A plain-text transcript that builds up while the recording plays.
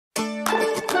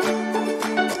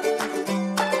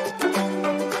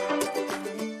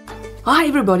Hi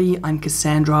everybody, I'm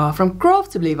Cassandra from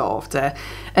Craft to Believe After,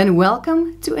 and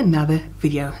welcome to another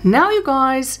video. Now you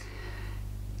guys,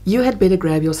 you had better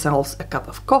grab yourselves a cup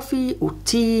of coffee or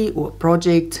tea or a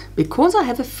project, because I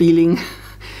have a feeling,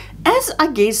 as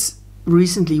I guess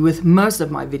recently with most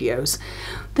of my videos,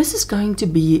 this is going to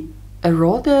be a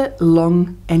rather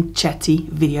long and chatty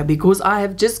video because I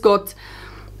have just got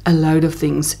a load of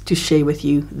things to share with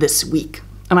you this week.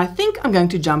 And I think I'm going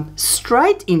to jump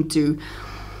straight into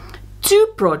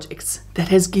two projects that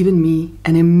has given me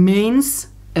an immense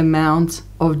amount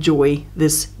of joy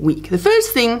this week. The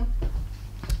first thing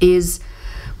is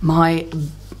my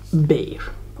bear,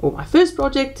 or my first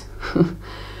project,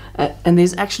 and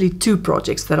there's actually two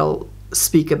projects that I'll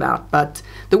speak about, but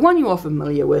the one you are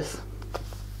familiar with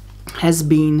has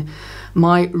been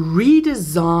my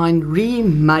redesign,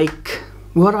 remake,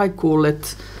 what I call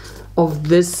it, of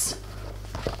this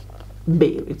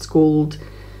bear. It's called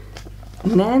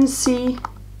Nancy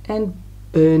and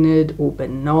Bernard, or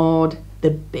Bernard the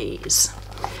Bears.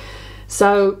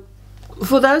 So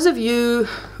for those of you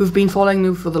who've been following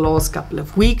me for the last couple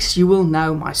of weeks, you will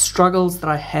know my struggles that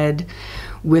I had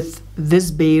with this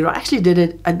bear. I actually did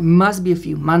it must be a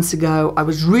few months ago. I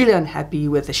was really unhappy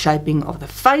with the shaping of the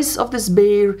face of this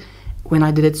bear when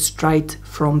I did it straight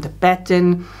from the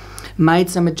pattern. Made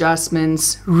some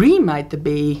adjustments, remade the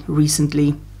bear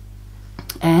recently,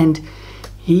 and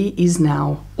he is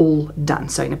now all done.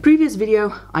 So in a previous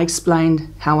video, I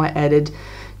explained how I added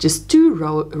just two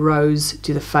rows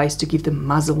to the face to give the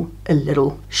muzzle a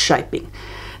little shaping.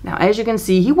 Now, as you can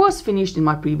see, he was finished in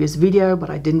my previous video, but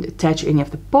I didn't attach any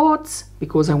of the parts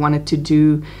because I wanted to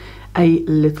do a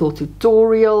little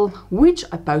tutorial, which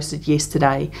I posted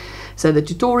yesterday. So the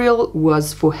tutorial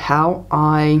was for how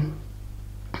I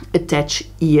attach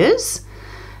ears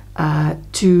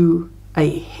to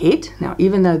a head. Now,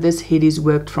 even though this head is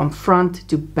worked from front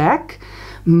to back,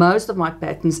 most of my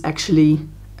patterns actually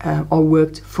are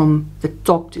worked from the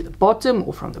top to the bottom,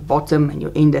 or from the bottom and you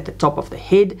end at the top of the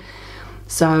head.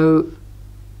 So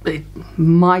it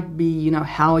might be, you know,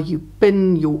 how you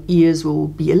pin your ears will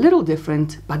be a little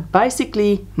different, but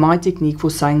basically my technique for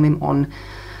sewing them on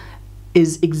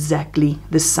is exactly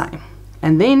the same.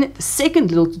 And then the second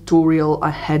little tutorial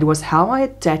I had was how I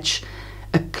attach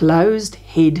a closed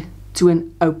head to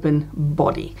an open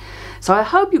body. So I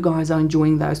hope you guys are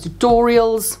enjoying those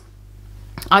tutorials.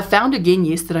 I found again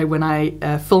yesterday when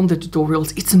I filmed the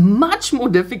tutorials, it's much more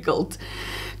difficult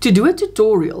to do a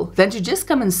tutorial than to just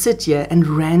come and sit here and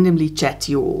randomly chat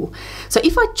to you all. So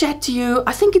if I chat to you,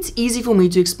 I think it's easy for me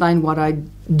to explain what I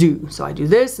do. So I do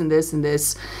this and this and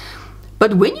this.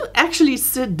 But when you actually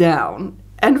sit down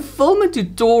and film a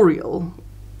tutorial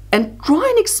and try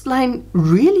and explain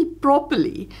really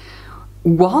properly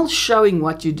while showing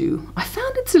what you do, I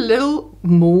found it's a little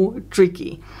more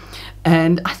tricky.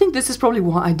 And I think this is probably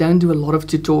why I don't do a lot of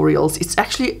tutorials. It's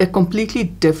actually a completely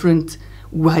different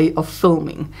way of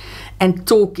filming and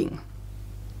talking.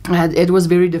 And it was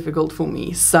very difficult for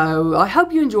me. So I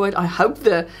hope you enjoyed. I hope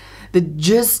the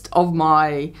gist of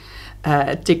my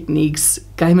techniques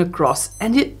came across,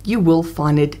 and you will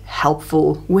find it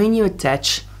helpful when you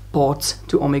attach parts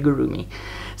to amigurumi.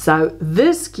 So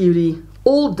this cutie,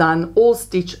 all done, all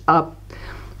stitched up.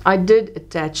 I did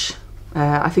attach,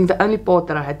 I think the only part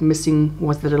that I had missing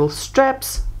was the little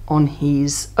straps on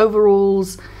his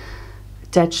overalls.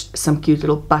 Attached some cute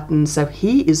little buttons, so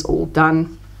he is all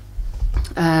done.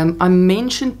 I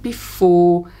mentioned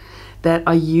before that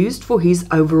I used for his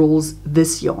overalls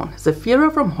this yarn,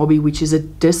 Zafira from Hobby, which is a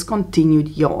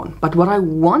discontinued yarn. But what I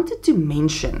wanted to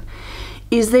mention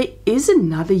is there is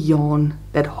another yarn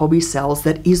that Hobby sells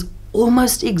that is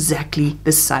almost exactly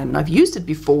the same. And I've used it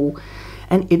before,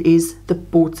 and it is the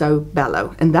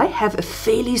Portobello, and they have a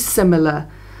fairly similar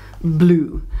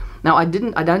blue. Now I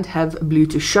don't have a blue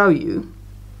to show you,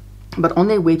 but on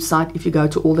their website, if you go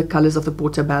to all the colors of the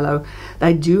Portobello,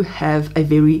 they do have a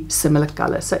very similar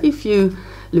color. So if you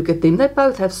look at them, they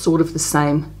both have sort of the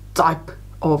same type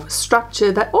of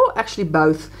structure. They are actually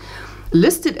both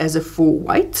listed as a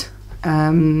 4-weight. They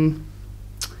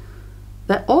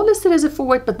are listed as a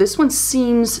 4-weight, but this one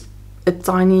seems a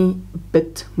tiny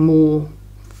bit more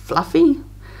fluffy.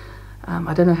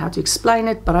 I don't know how to explain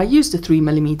it, but I used a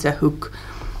 3mm hook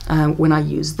when I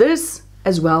use this,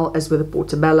 as well as with the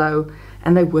Portobello,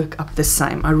 and they work up the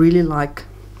same. I really like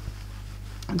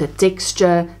the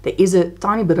texture. There is a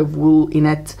tiny bit of wool in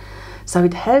it, so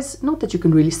it has, not that you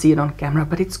can really see it on camera,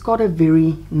 but it's got a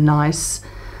very nice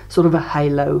sort of a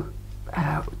halo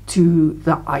to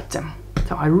the item.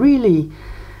 So I really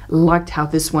liked how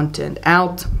this one turned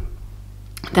out.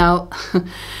 Now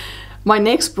my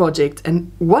next project,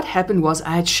 and what happened was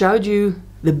I had showed you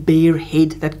the bear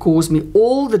head that caused me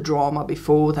all the drama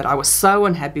before, that I was so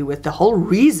unhappy with, the whole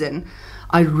reason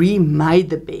I remade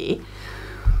the bear.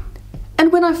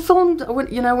 And when I filmed,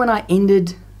 when I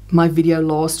ended my video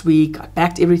last week, I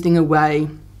packed everything away.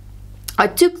 I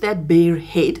took that bear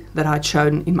head that I'd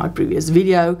shown in my previous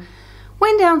video,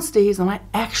 went downstairs, and I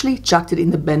actually chucked it in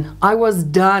the bin. I was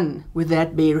done with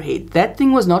that bear head. That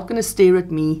thing was not going to stare at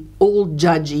me all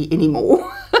judgy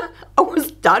anymore. I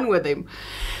was done with him.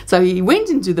 So he went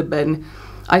into the bin.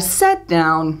 I sat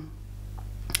down,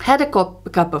 had a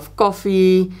cup of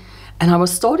coffee, and I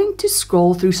was starting to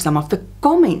scroll through some of the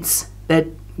comments that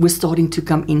were starting to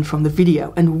come in from the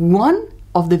video. And one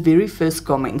of the very first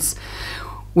comments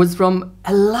was from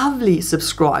a lovely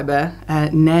subscriber,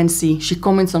 Nancy. She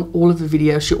comments on all of the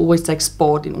videos. She always takes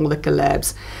part in all the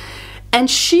collabs. And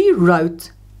she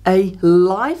wrote a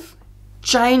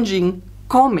life-changing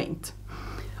comment.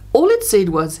 All it said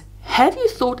was, have you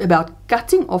thought about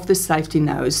cutting off the safety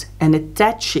nose and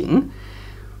attaching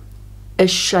a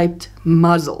shaped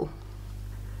muzzle?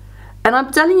 And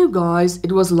I'm telling you guys,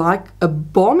 it was like a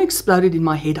bomb exploded in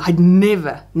my head. I'd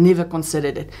never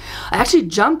considered it. I actually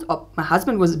jumped up. My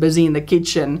husband was busy in the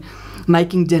kitchen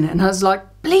making dinner, and I was like,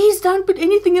 please don't put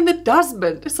anything in the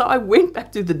dustbin. So I went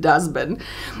back to the dustbin.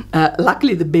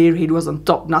 Luckily, the bear head was on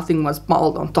top. Nothing was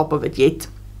piled on top of it yet.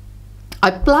 I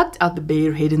plucked out the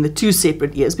bear head in the two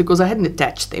separate ears because I hadn't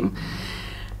attached them.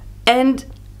 And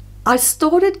I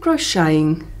started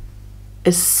crocheting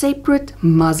a separate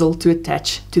muzzle to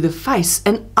attach to the face.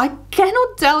 And I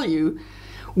cannot tell you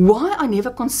why I never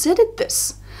considered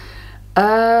this.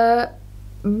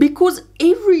 Because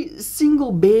every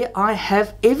single bear I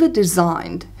have ever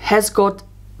designed has got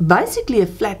basically a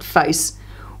flat face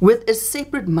with a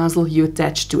separate muzzle you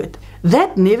attach to it.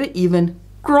 That never even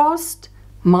crossed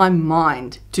my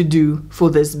mind to do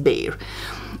for this bear.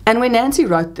 And when Nancy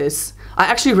wrote this, I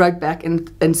actually wrote back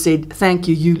and said, thank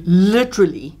you, you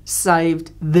literally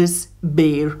saved this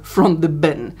bear from the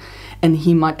bin, and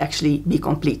he might actually be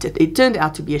completed. It turned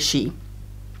out to be a she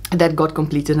that got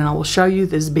completed, and I will show you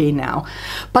this bear now.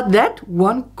 But that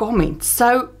one comment,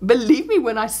 so believe me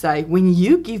when I say, when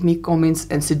you give me comments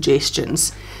and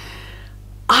suggestions,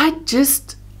 I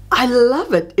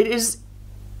love it. It is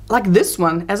like this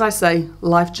one, as I say,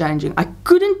 life-changing. I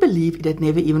couldn't believe it had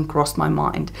never even crossed my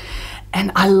mind.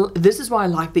 And this is why I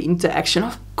like the interaction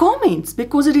of comments,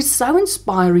 because it is so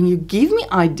inspiring. You give me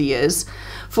ideas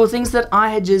for things that I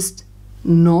had just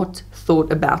not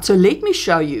thought about. So let me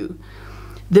show you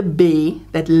the bear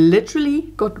that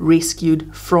literally got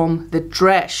rescued from the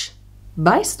trash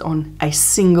based on a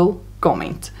single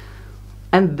comment.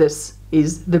 And this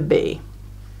is the bear.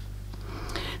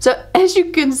 So as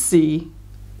you can see,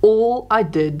 all I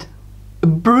did, a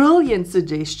brilliant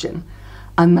suggestion,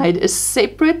 I made a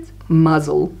separate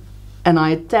muzzle and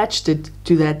I attached it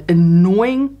to that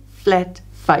annoying flat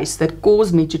face that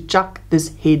caused me to chuck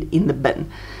this head in the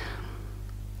bin.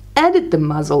 Added the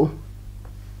muzzle,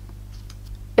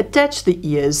 attached the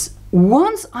ears.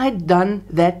 Once I'd done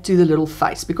that to the little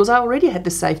face, because I already had the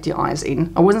safety eyes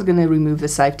in, I wasn't going to remove the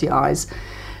safety eyes,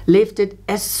 left it.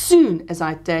 As soon as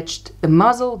I attached the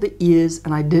muzzle, the ears,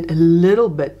 and I did a little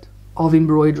bit of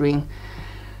embroidering,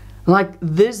 like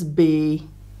this bear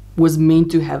was meant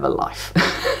to have a life.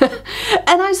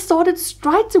 And I started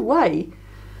straight away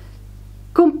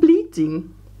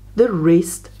completing the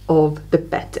rest of the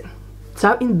pattern.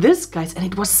 So in this case, and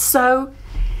it was so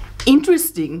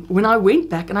interesting when I went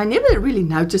back, and I never really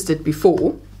noticed it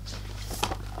before,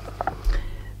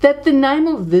 that the name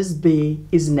of this bear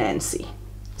is Nancy.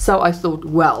 So I thought,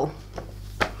 well,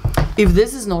 if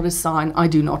this is not a sign, I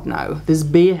do not know. This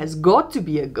bear has got to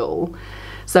be a girl.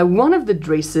 So one of the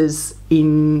dresses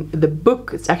in the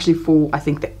book, it's actually for, I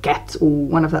think, the cat or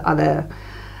one of the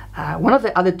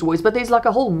other toys, but there's like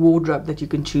a whole wardrobe that you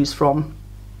can choose from.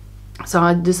 So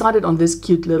I decided on this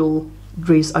cute little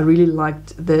dress. I really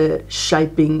liked the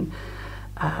shaping.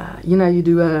 You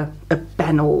do a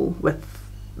panel with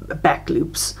back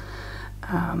loops.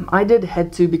 I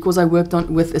had to, because I worked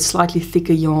with a slightly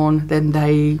thicker yarn than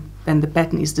the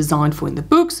pattern is designed for in the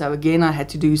book. So again, I had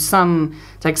to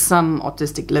take some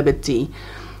artistic liberty.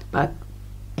 But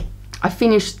I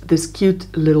finished this cute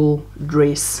little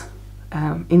dress.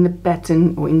 In the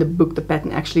pattern, or in the book, the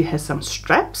pattern actually has some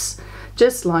straps,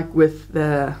 just like with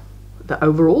the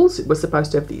overalls. It was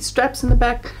supposed to have these straps in the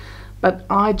back, but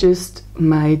I just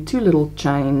made two little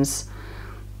chains,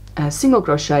 single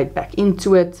crocheted back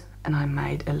into it, and I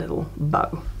made a little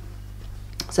bow.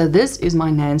 So this is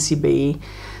my Nancy bear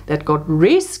that got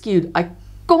rescued. I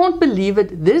can't believe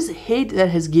it. This head that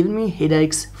has given me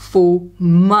headaches for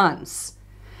months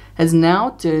has now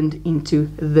turned into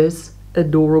this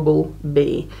adorable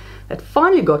bear that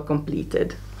finally got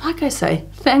completed. Like I say,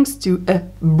 thanks to a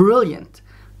brilliant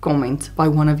comment by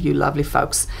one of you lovely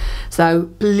folks. So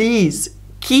please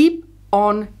keep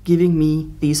on giving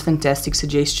me these fantastic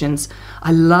suggestions.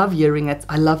 I love hearing it.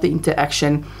 I love the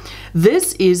interaction.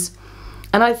 This is,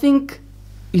 and I think,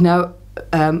 you know,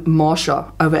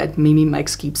 Marsha over at Mimi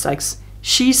Makes Keepsakes,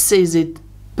 she says it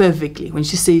perfectly when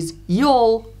she says,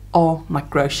 y'all are my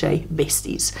crochet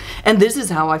besties. And this is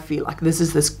how I feel. Like, this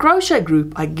is this crochet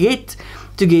group I get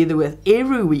together with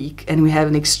every week, and we have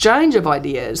an exchange of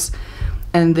ideas.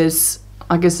 And this,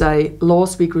 like I say,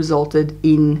 last week resulted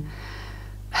in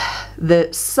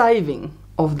the saving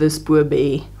of this poor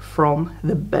bear from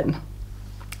the bin.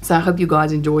 So I hope you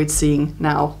guys enjoyed seeing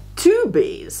now 2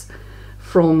 bears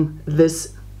from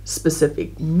this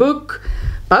specific book,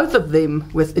 both of them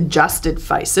with adjusted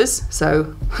faces,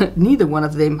 so neither one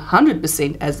of them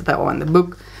 100% as they are in the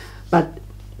book, but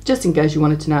just in case you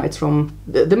wanted to know, it's from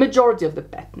the majority of the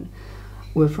pattern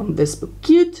were from this book,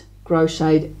 Cute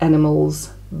Crocheted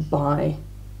Animals by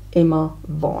Emma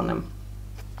Varnum.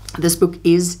 This book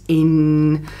is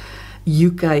in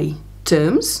UK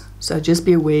terms, so just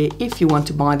be aware if you want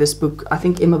to buy this book. I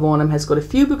think Emma Varnum has got a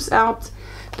few books out.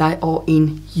 They are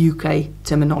in UK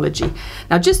terminology.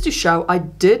 Now, just to show, I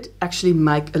did actually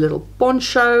make a little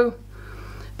poncho.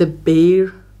 The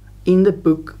bear in the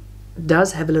book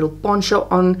does have a little poncho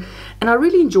on, and I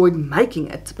really enjoyed making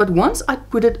it. But once I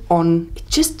put it on, it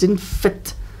just didn't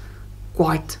fit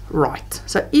quite right.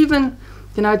 So even,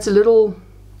 you know, it's a little,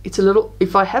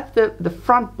 if I have the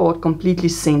front part completely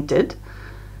centered,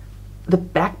 the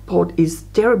back part is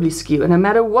terribly skew, and no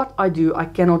matter what I do, I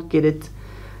cannot get it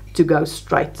to go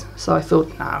straight. So I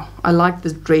thought, no, I like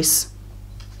this dress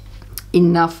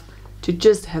enough to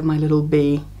just have my little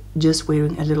bear just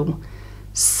wearing a little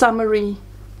summery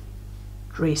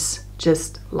dress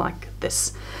just like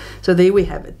this. So there we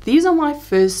have it. These are my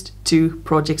first 2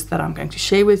 projects that I'm going to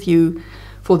share with you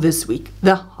for this week.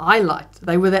 The highlight,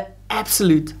 they were the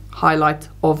absolute highlight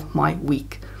of my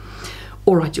week.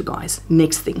 All right, you guys,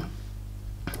 next thing.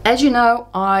 As you know,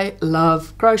 I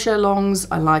love crochet alongs,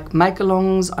 I like make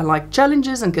alongs, I like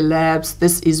challenges and collabs.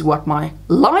 This is what my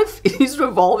life is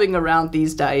revolving around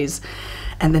these days.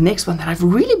 And the next one that I've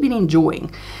really been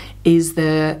enjoying is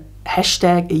the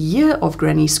hashtag A Year of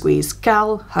Granny Squares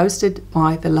Cal, hosted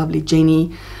by the lovely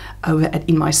Jenny over at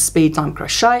In My Spare Time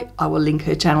Crochet. I will link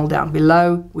her channel down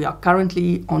below. We are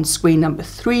currently on square number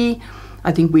 3.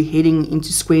 I think we're heading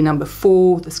into square number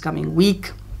 4 this coming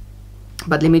week.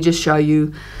 But let me just show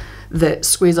you the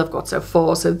squares I've got so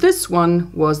far. So this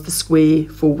one was the square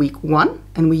for week 1,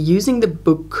 and we're using the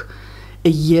book A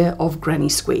Year of Granny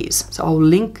Squares. So I'll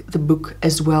link the book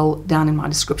as well down in my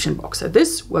description box. So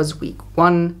this was week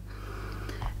 1.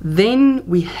 Then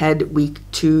we had week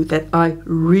 2 that I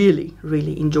really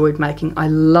enjoyed making. I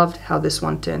loved how this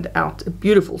one turned out, a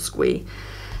beautiful square.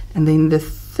 And then the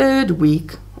 3rd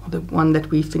week, or the one that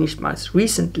we finished most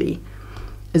recently,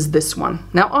 is this one.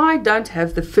 Now, I don't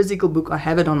have the physical book, I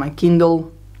have it on my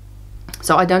Kindle,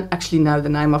 so I don't actually know the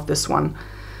name of this one,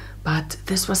 but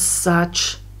this was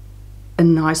such a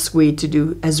nice square to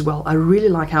do as well. I really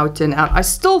like how it turned out. I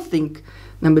still think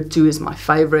number 2 is my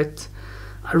favorite.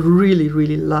 I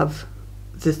really love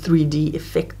the 3D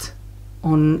effect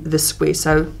on the square,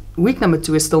 so week number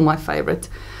 2 is still my favorite,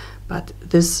 but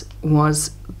this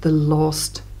was the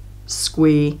last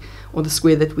square, or the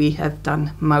square that we have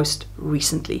done most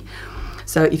recently.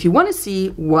 So if you want to see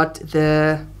what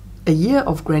the A Year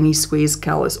of Granny Squares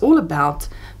Cal is all about,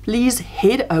 please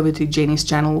head over to Jenny's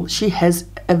channel. She has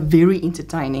a very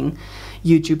entertaining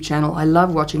YouTube channel. I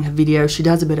love watching her videos. She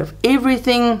does a bit of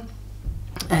everything.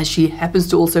 She happens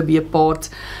to also be a part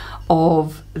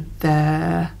of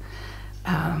the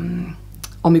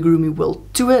Amigurumi World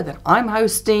Tour that I'm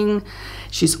hosting.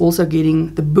 She's also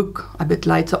getting the book a bit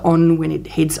later on when it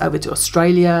heads over to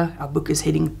Australia. Our book is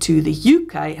heading to the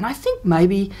UK, and I think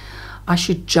maybe I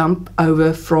should jump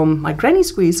over from my Granny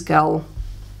Squares Cal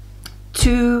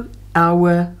to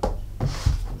our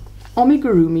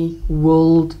Amigurumi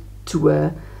World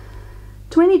Tour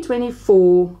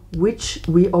 2024, which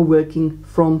we are working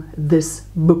from this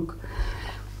book.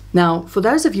 Now, for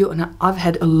those of you, and I've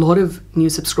had a lot of new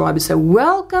subscribers, so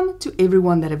welcome to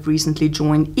everyone that have recently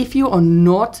joined. If you are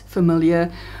not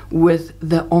familiar with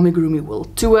the Amigurumi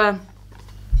World Tour,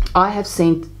 I have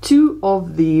sent 2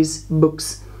 of these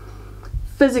books,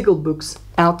 physical books,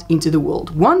 out into the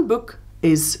world. One book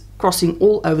is crossing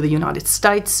all over the United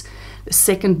States. The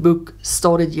second book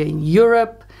started here in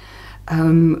Europe.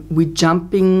 We're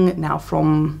jumping now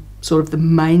from sort of the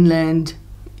mainland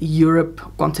Europe,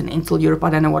 continental Europe, I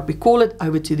don't know what we call it,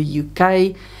 over to the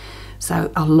UK.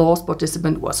 So our last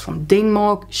participant was from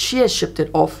Denmark. She has shipped it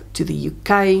off to the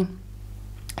UK.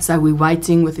 So we're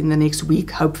waiting within the next week,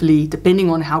 hopefully,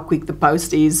 depending on how quick the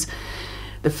post is.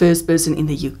 The first person in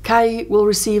the UK will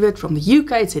receive it. From the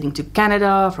UK, it's heading to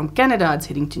Canada. From Canada, it's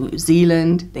heading to New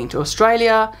Zealand, then to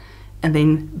Australia, and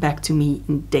then back to me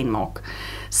in Denmark.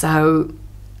 So,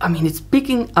 I mean, it's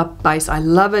picking up pace. I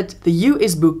love it. The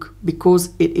US book, because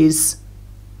it is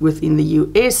within the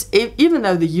US, even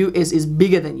though the US is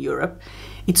bigger than Europe,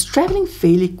 it's traveling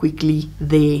fairly quickly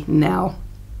there now.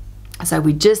 So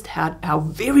we just had our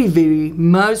very, very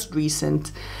most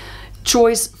recent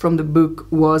choice from the book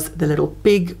was the little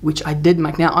pig, which I did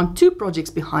make. Now, I'm 2 projects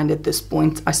behind at this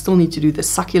point. I still need to do the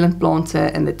succulent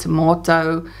planter and the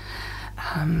tomato.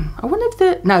 I wonder if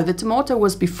the tomato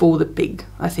was before the pig,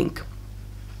 I think.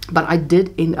 But I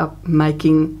did end up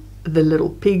making the little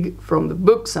pig from the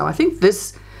book. So I think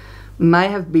this may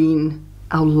have been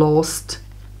our last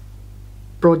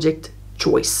project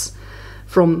choice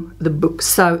from the book.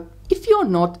 So if you're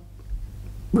not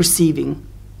receiving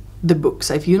the book,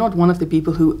 so if you're not one of the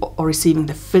people who are receiving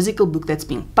the physical book that's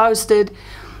being posted,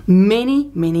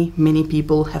 many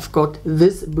people have got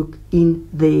this book in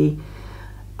their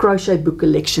crochet book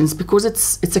collections because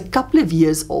it's a couple of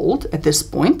years old at this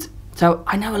point. So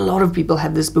I know a lot of people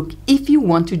have this book. If you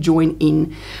want to join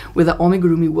in with the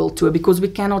Amigurumi World Tour, because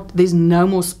there's no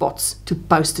more spots to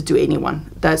post it to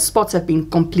anyone. The spots have been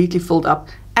completely filled up,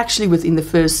 actually within the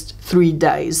first 3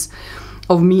 days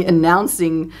of me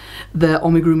announcing the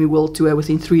Amigurumi World Tour.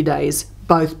 Within 3 days,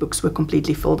 both books were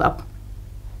completely filled up,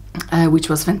 which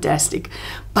was fantastic.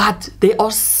 But there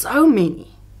are so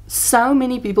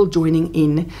many people joining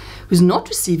in who's not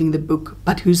receiving the book,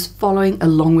 but who's following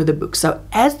along with the book. So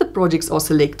as the projects are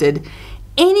selected,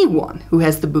 anyone who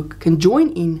has the book can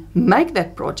join in, make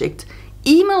that project,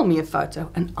 email me a photo,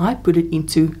 and I put it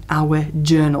into our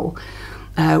journal,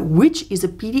 which is a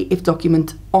PDF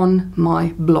document on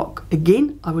my blog.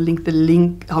 Again, I will leave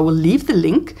the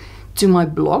link to my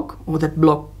blog, or that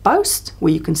blog post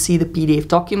where you can see the PDF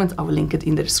document. I will link it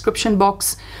in the description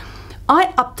box.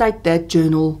 I update that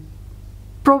journal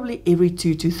probably every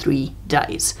 2 to 3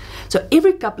 days. So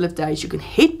every couple of days you can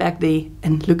head back there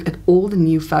and look at all the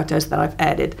new photos that I've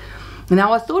added.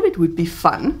 Now I thought it would be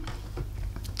fun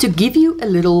to give you a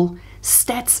little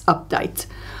stats update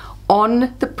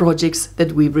on the projects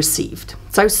that we've received.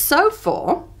 So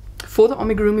far for the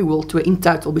Amigurumi World Tour in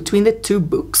total, between the 2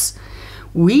 books,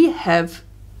 we have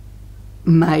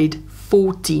made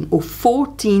 14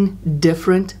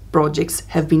 different projects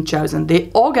have been chosen. There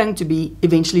are going to be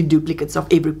eventually duplicates of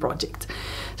every project.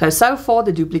 So far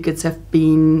the duplicates have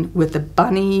been with the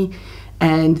bunny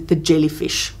and the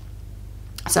jellyfish.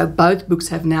 So both books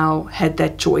have now had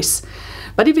that choice.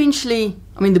 But eventually,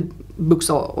 I mean, the books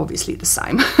are obviously the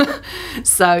same.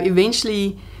 So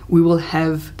eventually we will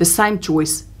have the same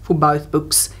choice for both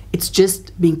books. It's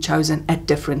just being chosen at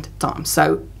different times.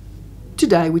 So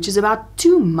today, which is about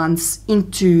 2 months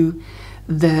into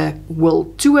the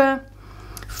World Tour,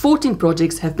 14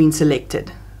 projects have been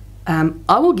selected.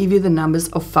 I will give you the numbers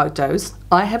of photos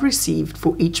I have received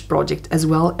for each project, as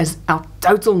well as our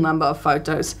total number of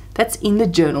photos that's in the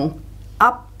journal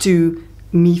up to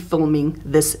me filming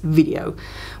this video,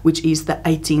 which is the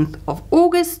 18th of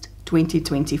August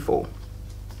 2024.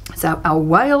 So our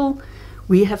whale,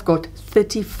 we have got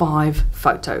 35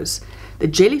 photos. The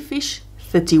jellyfish,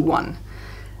 31.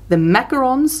 The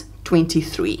macarons,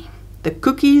 23. The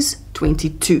cookies,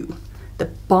 22. The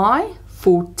pie,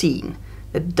 14.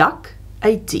 The duck,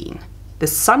 18. The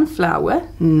sunflower,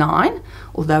 9.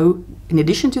 Although, in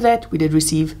addition to that, we did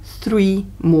receive 3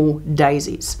 more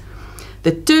daisies.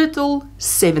 The turtle,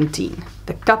 17.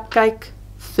 The cupcake,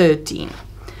 13.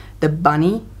 The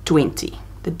bunny, 20.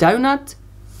 The donut,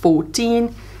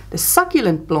 14. The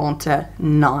succulent planter,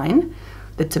 9.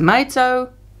 The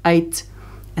tomato, 8.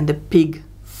 And the pig,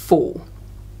 4.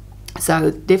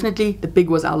 So definitely the pig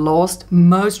was our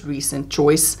most recent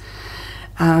choice.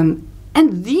 And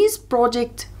these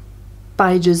project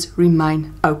pages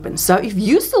remain open. So if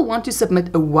you still want to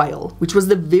submit a whale, which was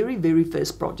the very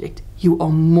first project, you are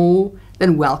more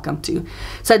than welcome to.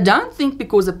 So don't think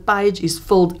because a page is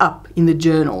filled up in the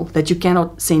journal that you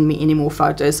cannot send me any more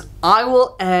photos. I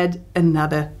will add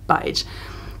another page.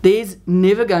 There's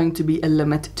never going to be a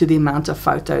limit to the amount of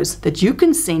photos that you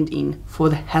can send in for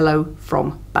the Hello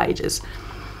From pages.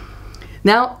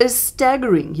 Now, a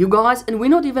staggering, you guys, and we're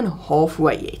not even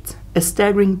halfway yet, a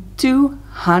staggering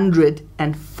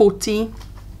 240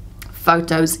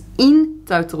 photos in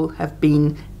total have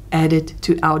been added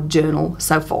to our journal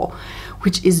so far,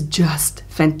 which is just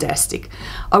fantastic.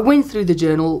 I went through the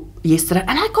journal yesterday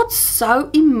and I got so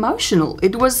emotional.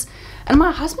 It was And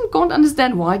my husband can't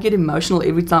understand why I get emotional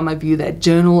every time I view that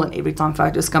journal and every time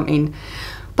photos come in.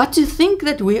 But to think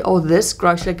that we are this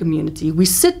crochet community, we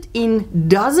sit in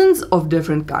dozens of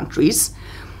different countries,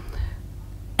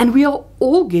 and we are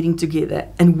all getting together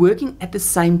and working at the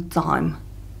same time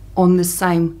on the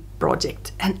same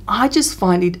project. And I just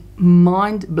find it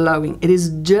mind-blowing. It is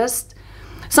just,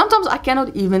 sometimes I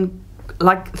cannot even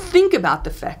think about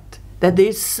the fact that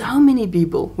there's so many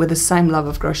people with the same love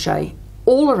of crochet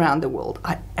all around the world.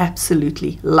 I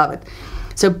absolutely love it.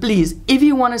 So please, if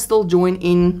you want to still join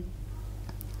in,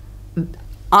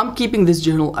 I'm keeping this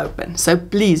journal open. So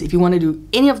please, if you want to do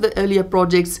any of the earlier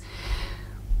projects,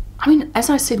 I mean,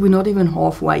 as I said, we're not even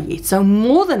halfway yet. So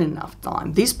more than enough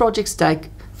time. These projects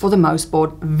take, for the most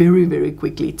part, very, very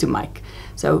quickly to make.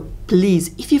 So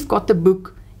please, if you've got the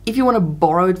book, if you want to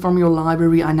borrow it from your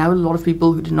library, I know a lot of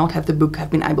people who do not have the book have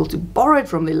been able to borrow it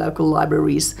from their local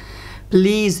libraries.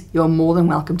 Please, you're more than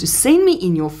welcome to send me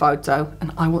in your photo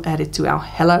and I will add it to our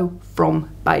Hello From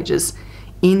pages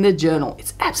in the journal.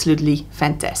 It's absolutely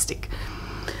fantastic.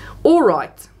 All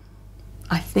right,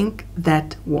 I think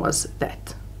that was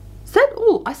that. Is that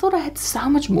all? I thought I had so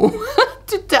much more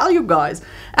to tell you guys.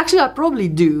 Actually, I probably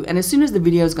do. And as soon as the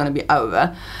video is going to be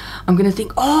over, I'm going to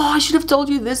think, oh, I should have told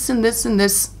you this and this and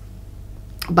this.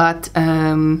 But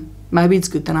maybe it's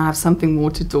good that I have something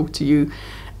more to talk to you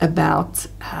about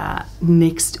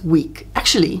next week.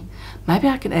 Actually, maybe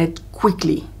I can add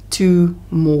quickly 2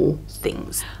 more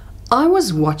things. I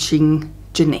was watching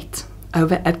Jeanette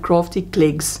over at Crafty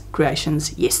Clegg's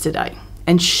Creations yesterday.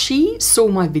 And she saw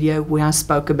my video where I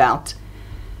spoke about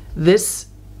this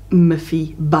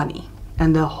Miffy bunny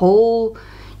and the whole,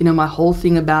 my whole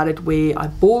thing about it, where I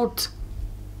bought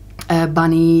a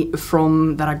bunny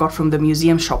that I got from the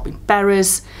museum shop in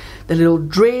Paris. The little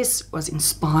dress was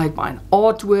inspired by an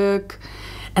artwork.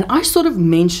 And I sort of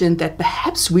mentioned that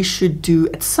perhaps we should do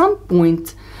at some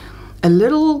point a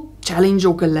little challenge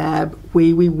or collab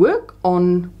where we work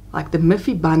on like the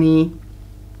Miffy bunny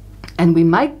and we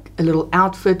make a little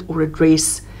outfit or a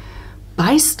dress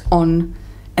based on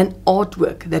an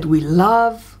artwork that we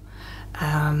love.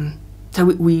 So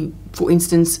we, for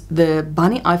instance, the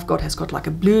bunny I've got has got like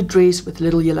a blue dress with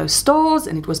little yellow stars,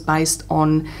 and it was based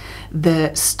on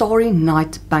the Starry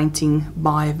Night painting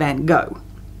by Van Gogh.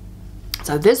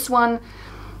 So this one,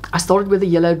 I started with a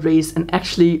yellow dress, and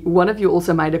actually one of you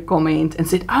also made a comment and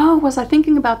said, oh, was I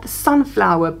thinking about the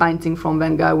sunflower painting from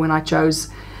Van Gogh when I chose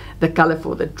the color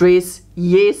for the dress?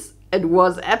 Yes, it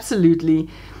was absolutely.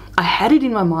 I had it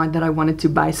in my mind that I wanted to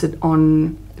base it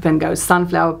on Van Gogh's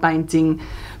sunflower painting,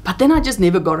 but then I just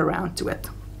never got around to it.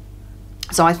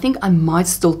 So I think I might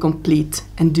still complete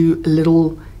and do a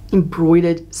little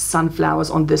embroidered sunflowers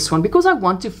on this one, because I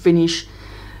want to finish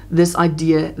this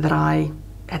idea that I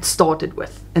had started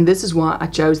with, and this is why I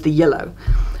chose the yellow.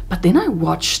 But then I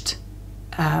watched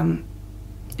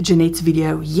Jeanette's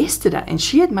video yesterday, and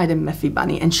she had made a Miffy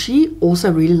bunny, and she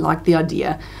also really liked the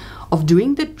idea of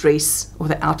doing the dress or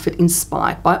the outfit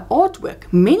inspired by artwork.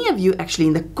 Many of you actually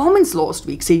in the comments last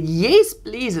week said, yes,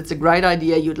 please, it's a great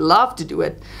idea, you'd love to do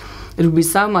it. It would be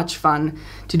so much fun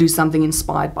to do something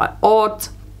inspired by art.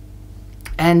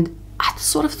 And I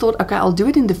sort of thought, okay, I'll do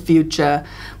it in the future.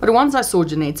 But once I saw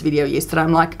Jeanette's video yesterday,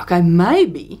 I'm like, okay,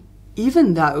 maybe,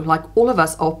 even though like all of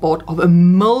us are part of a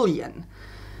million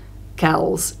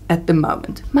cals at the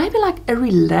moment, maybe like a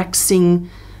relaxing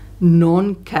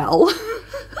non-cal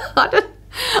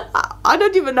I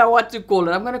don't even know what to call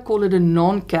it. I'm going to call it a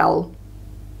non-cal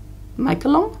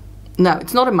make-along. No,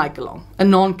 it's not a make-along, a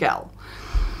non-cal.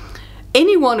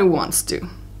 Anyone who wants to.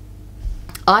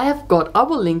 I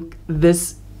will link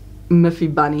this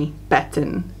Miffy bunny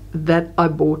pattern that I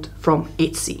bought from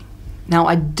Etsy. Now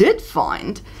I did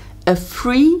find a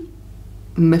free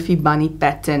Miffy bunny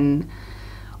pattern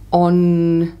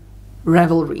on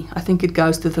Ravelry. I think it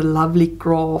goes to the Lovely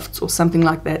Crafts or something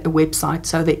like that, a website.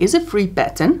 So there is a free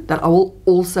pattern that I will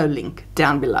also link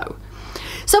down below.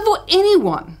 So for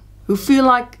anyone who feel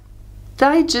like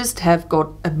they just have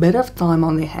got a bit of time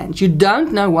on their hands, you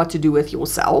don't know what to do with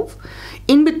yourself,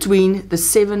 in between the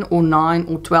 7 or 9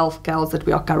 or 12 cals that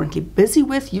we are currently busy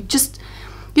with, you just,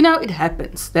 it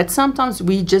happens that sometimes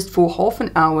we just for half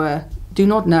an hour do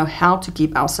not know how to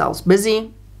keep ourselves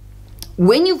busy.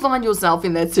 When you find yourself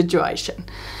in that situation,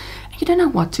 you don't know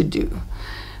what to do,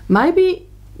 maybe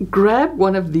grab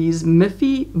one of these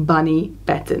Miffy bunny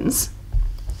patterns,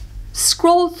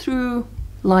 scroll through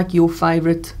like your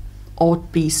favorite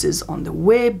art pieces on the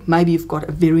web. Maybe you've got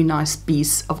a very nice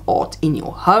piece of art in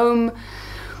your home.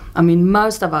 I mean,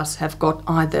 most of us have got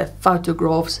either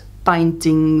photographs,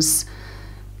 paintings,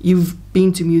 you've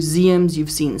been to museums,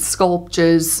 you've seen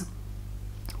sculptures.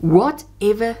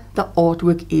 whatever the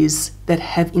artwork is that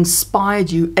have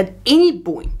inspired you at any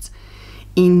point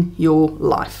in your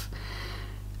life.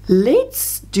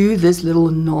 Let's do this little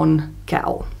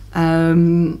non-cowl.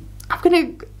 I'm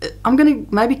gonna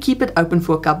maybe keep it open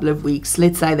for a couple of weeks,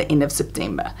 let's say the end of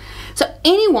September. So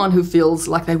anyone who feels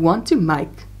like they want to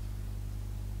make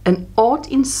an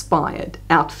art-inspired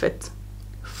outfit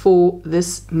for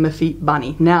this Miffy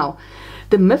bunny. Now,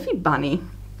 the Miffy bunny,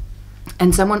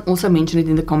 and someone also mentioned it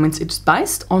in the comments, it's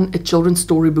based on a children's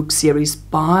storybook series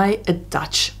by a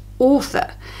Dutch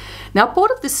author. Now,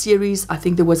 part of the series, I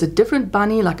think there was a different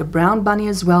bunny, like a brown bunny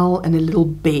as well, and a little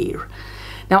bear.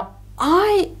 Now,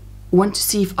 I want to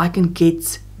see if I can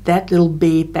get that little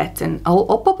bear pattern.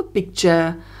 I'll pop a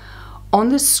picture on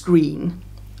the screen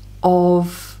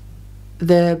of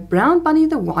the brown bunny,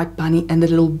 the white bunny, and the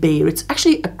little bear. It's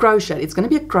actually a crochet. It's going to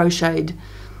be a crocheted,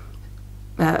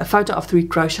 a photo of 3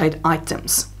 crocheted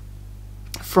items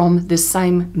from the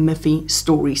same Miffy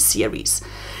story series.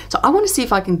 So I want to see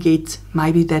if I can get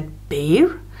maybe that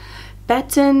bear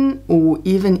pattern, or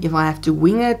even if I have to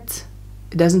wing it.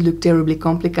 It doesn't look terribly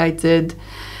complicated,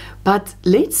 but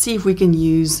let's see if we can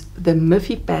use the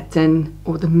Miffy pattern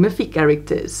or the Miffy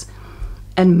characters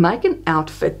and make an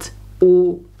outfit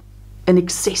or an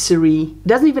accessory. It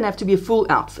doesn't even have to be a full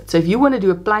outfit. So if you want to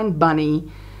do a plain bunny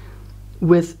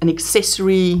with an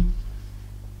accessory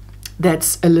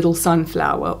that's a little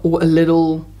sunflower or a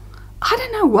little, I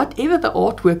don't know, whatever the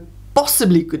artwork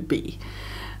possibly could be.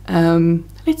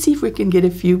 Let's see if we can get a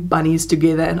few bunnies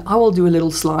together, and I will do a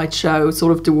little slideshow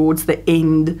sort of towards the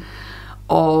end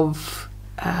of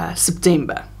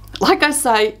September. Like I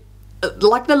say,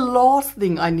 like the last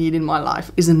thing I need in my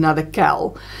life is another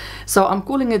cowl. So I'm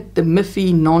calling it the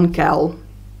Miffy non-cowl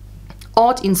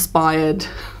art-inspired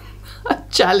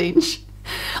challenge.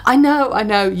 I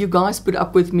know, you guys put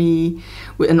up with me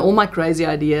and all my crazy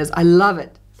ideas. I love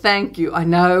it. Thank you. I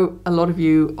know a lot of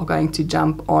you are going to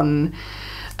jump on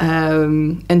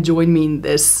and join me in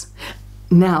this.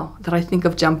 Now that I think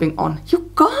of jumping on,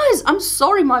 you guys, I'm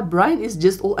sorry, my brain is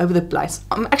just all over the place.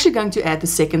 I'm actually going to add the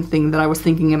second thing that I was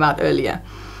thinking about earlier.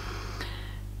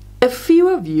 A few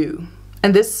of you,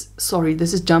 and this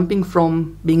is jumping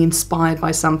from being inspired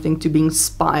by something to being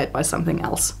inspired by something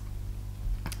else.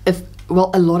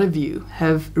 Well, a lot of you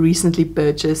have recently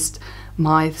purchased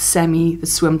my Sammy the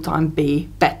Swim Time Bear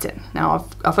pattern. Now,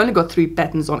 I've only got 3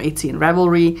 patterns on Etsy and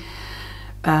Ravelry,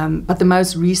 but the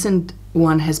most recent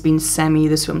one has been Sammy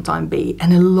the Swim Time Bear,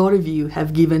 and a lot of you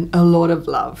have given a lot of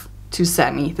love to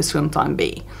Sammy the Swim Time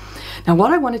Bear. Now,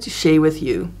 what I wanted to share with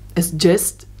you is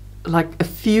just like a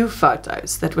few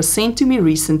photos that were sent to me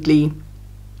recently,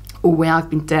 or where I've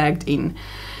been tagged in,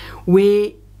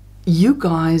 where you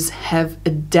guys have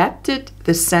adapted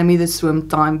the Sammy the Swim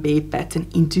Time Bear pattern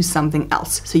into something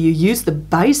else. So you used the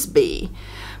base bear,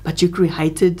 but you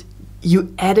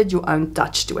added your own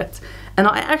touch to it. And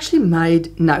I actually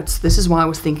made notes. This is why I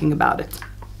was thinking about it,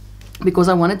 because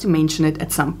I wanted to mention it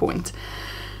at some point.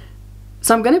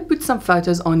 So I'm going to put some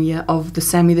photos on here of the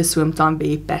Sammy the Swim Time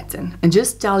Bear pattern and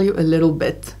just tell you a little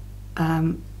bit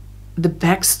the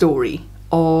backstory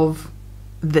of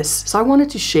this. So I wanted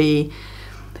to share,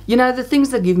 you know, the things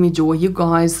that give me joy. You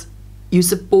guys, you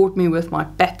support me with my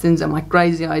patterns and my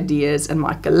crazy ideas and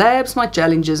my collabs, my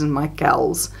challenges and my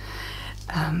cowls.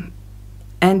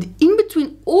 And in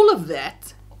between all of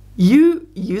that, you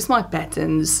use my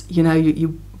patterns, you know,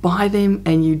 you buy them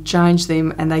and you change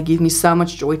them, and they give me so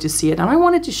much joy to see it. And I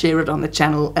wanted to share it on the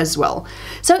channel as well.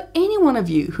 So any one of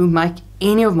you who make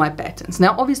any of my patterns,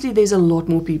 now obviously there's a lot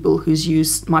more people who's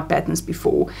used my patterns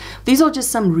before. These are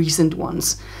just some recent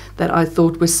ones that I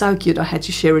thought were so cute. I had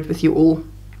to share it with you all.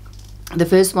 The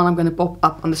first one I'm going to pop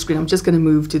up on the screen. I'm just going to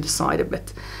move to the side a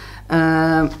bit.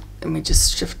 Let me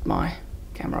just shift my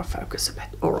camera focus a bit.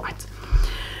 All right.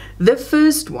 The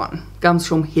first one comes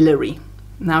from Hillary.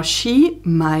 Now, she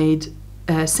made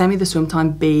Sammy the Swim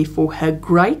Time Bear for her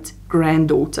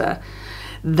great-granddaughter.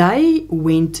 They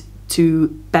went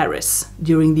to Paris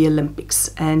during the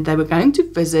Olympics, and they were going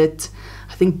to visit,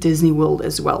 I think, Disney World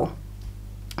as well.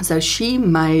 So she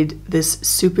made this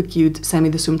super cute Sammy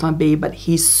the Swim Time Bear, but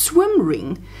his swim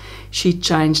ring she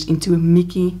changed into a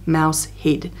Mickey Mouse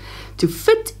head to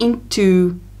fit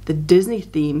into the Disney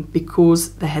theme,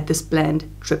 because they had this planned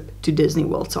trip to Disney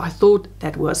World. So I thought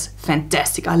that was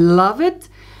fantastic. I love it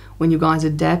when you guys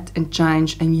adapt and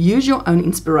change and use your own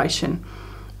inspiration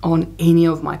on any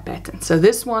of my patterns. So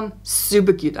this one,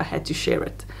 super cute. I had to share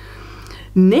it.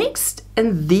 Next,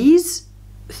 and these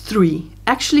 3,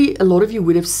 actually a lot of you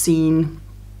would have seen,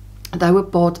 they were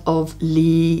part of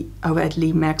Lee over at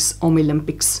Lee Max Army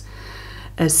Olympics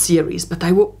series, but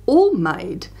they were all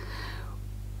made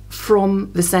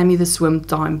from the Sammy the Swim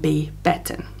Time Bear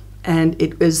pattern, and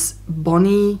it was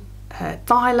Bonnie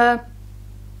Tyler.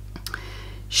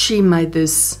 She made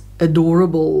this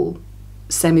adorable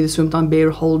Sammy the Swim Time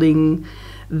Bear holding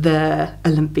the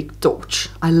Olympic torch.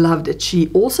 I loved it. She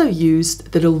also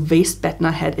used the little vest pattern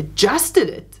I had, adjusted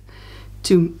it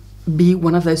to be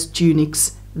one of those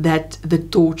tunics that the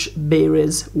torch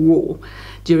bearers wore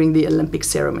during the Olympic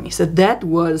ceremony. So that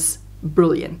was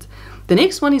brilliant. The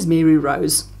next one is Mary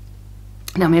Rose.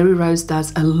 Now Mary Rose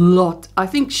does a lot. I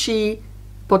think she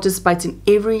participates in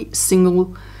every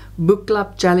single book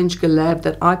club, challenge, collab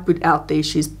that I put out there.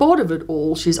 She's part of it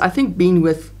all. She's, I think, been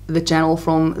with the channel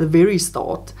from the very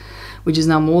start, which is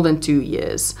now more than 2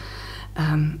 years.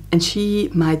 And she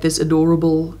made this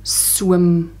adorable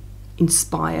swim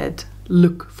inspired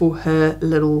look for her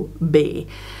little bear.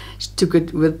 She took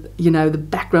it with, you know, the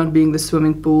background being the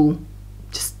swimming pool.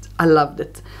 Just, I loved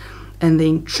it. And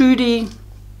then Trudy,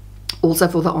 also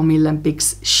for the Army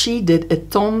Olympics, she did a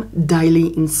Tom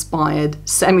Daley inspired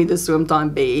Sammy the Swim Time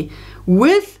Bear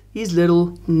with his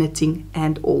little knitting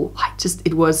and all.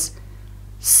 It was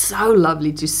so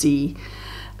lovely to see.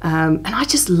 And I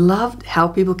just loved how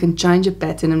people can change a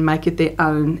pattern and make it their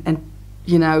own, and,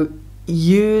 you know,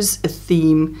 use a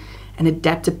theme and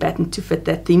adapt a pattern to fit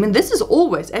that theme. And this is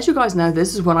always, as you guys know,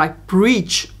 this is what I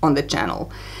preach on the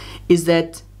channel, is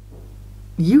that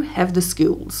you have the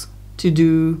skills to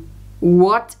do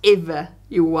whatever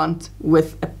you want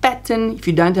with a pattern. If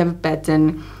you don't have a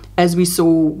pattern, as we saw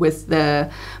with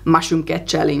the Mushroom Cat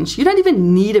Challenge, you don't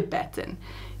even need a pattern.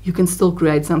 You can still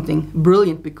create something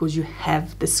brilliant because you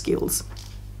have the skills.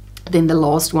 Then the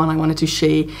last one I wanted to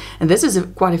share, and this is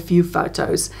quite a few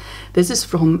photos. This is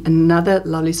from another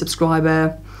lovely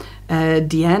subscriber,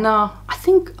 Deanna.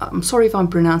 I'm sorry if I'm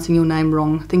pronouncing your name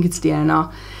wrong. I think it's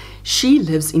Deanna. She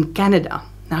lives in Canada.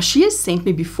 Now, she has sent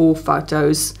me before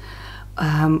photos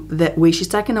where she's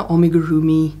taken her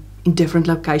amigurumi in different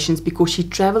locations because she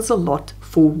travels a lot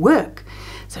for work.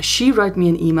 So she wrote me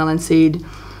an email and said,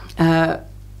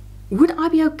 would I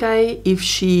be okay if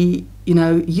she, you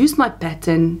know, used my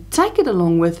pattern, take it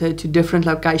along with her to different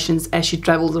locations as she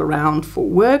travels around for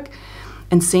work,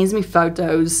 and sends me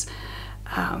photos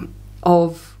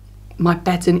of my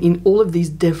pattern in all of these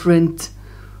different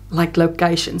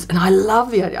locations. And I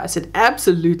love the idea. I said,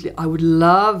 absolutely, I would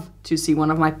love to see one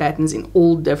of my patterns in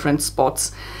all different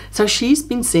spots. So she's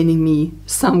been sending me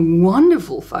some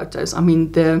wonderful photos. I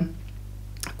mean,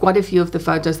 quite a few of the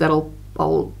photos that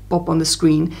I'll pop on the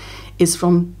screen is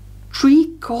from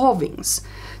tree carvings.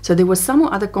 So there was some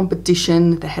other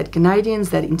competition. They had Canadians,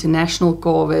 that international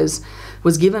carvers,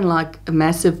 was given like a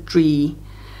massive tree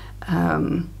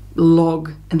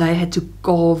log, and they had to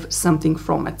carve something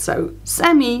from it. So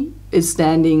Sammy is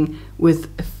standing with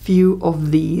a few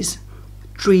of these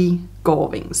tree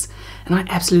carvings, and I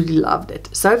absolutely loved it.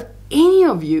 So if any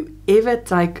of you ever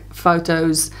take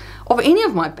photos of any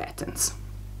of my patterns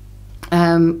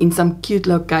in some cute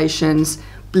locations,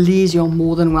 please, you're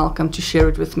more than welcome to share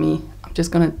it with me. I'm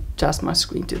just going to adjust my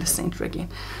screen to the center again.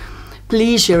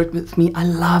 Please share it with me. I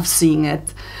love seeing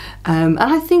it. And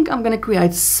I think I'm going to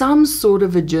create some sort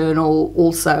of a journal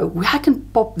also where I can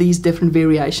pop these different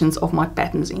variations of my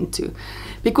patterns into,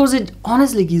 because it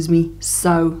honestly gives me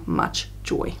so much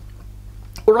joy.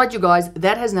 All right, you guys,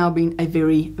 that has now been a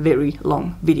very, very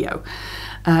long video.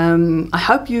 I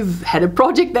hope you've had a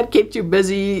project that kept you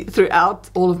busy throughout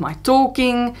all of my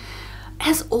talking.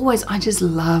 As always, I just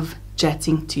love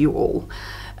chatting to you all.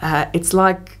 It's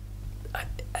like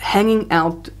hanging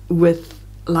out with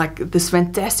this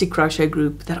fantastic crochet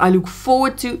group that I look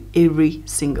forward to every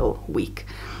single week.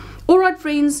 All right,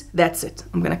 friends, that's it.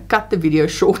 I'm going to cut the video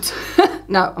short.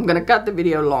 No, I'm going to cut the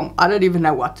video long. I don't even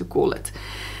know what to call it.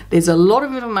 There's a lot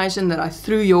of information that I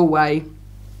threw your way.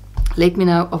 Let me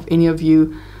know of any of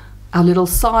you. Our little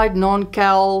side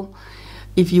non-cal.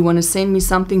 If you want to send me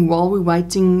something while we're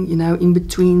waiting, you know, in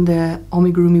between the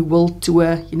Amigurumi World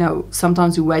Tour, you know,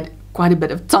 sometimes we wait quite a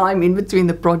bit of time in between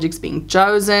the projects being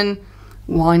chosen.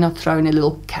 Why not throw in a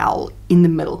little cal in the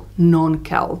middle,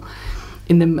 non-cal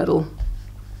in the middle?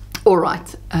 All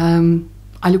right.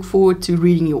 I look forward to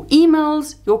reading your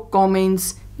emails, your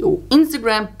comments, your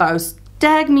Instagram posts.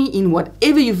 Tag me in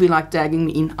whatever you feel like tagging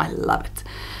me in. I love it.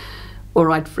 All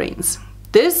right, friends.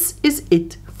 This is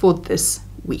it for this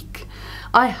week.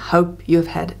 I hope you have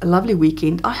had a lovely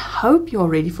weekend. I hope you are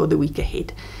ready for the week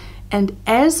ahead. And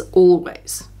as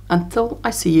always, until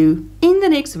I see you in the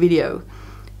next video,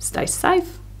 stay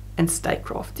safe and stay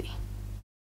crafty.